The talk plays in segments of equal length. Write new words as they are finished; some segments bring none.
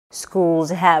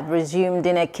Schools have resumed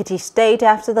in Ekiti State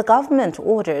after the government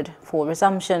ordered for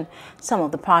resumption. Some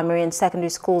of the primary and secondary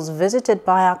schools visited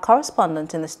by our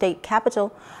correspondent in the state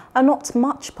capital are not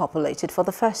much populated for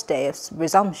the first day of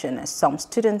resumption, as some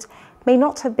students may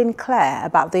not have been clear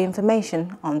about the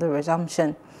information on the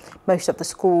resumption. Most of the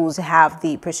schools have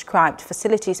the prescribed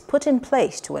facilities put in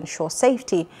place to ensure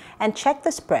safety and check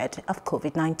the spread of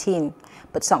COVID-19.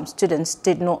 But some students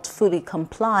did not fully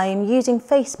comply in using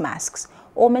face masks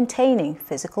or maintaining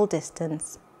physical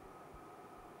distance.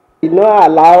 We do not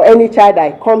allow any child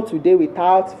that come today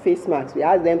without face masks. We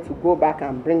ask them to go back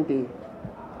and bring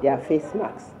their face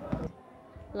masks.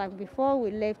 Like before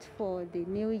we left for the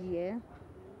new year,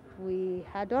 we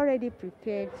had already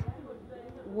prepared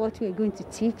what we're going to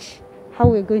teach, how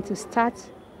we're going to start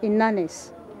in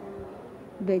earnest.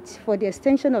 But for the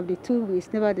extension of the 2 weeks,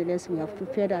 nevertheless, we have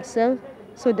prepared ourselves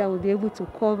so that we'll be able to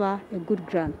cover a good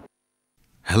ground.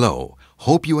 Hello,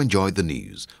 hope you enjoyed the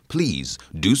news. Please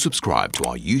do subscribe to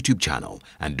our YouTube channel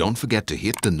and don't forget to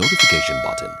hit the notification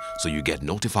button so you get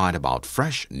notified about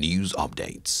fresh news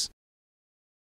updates.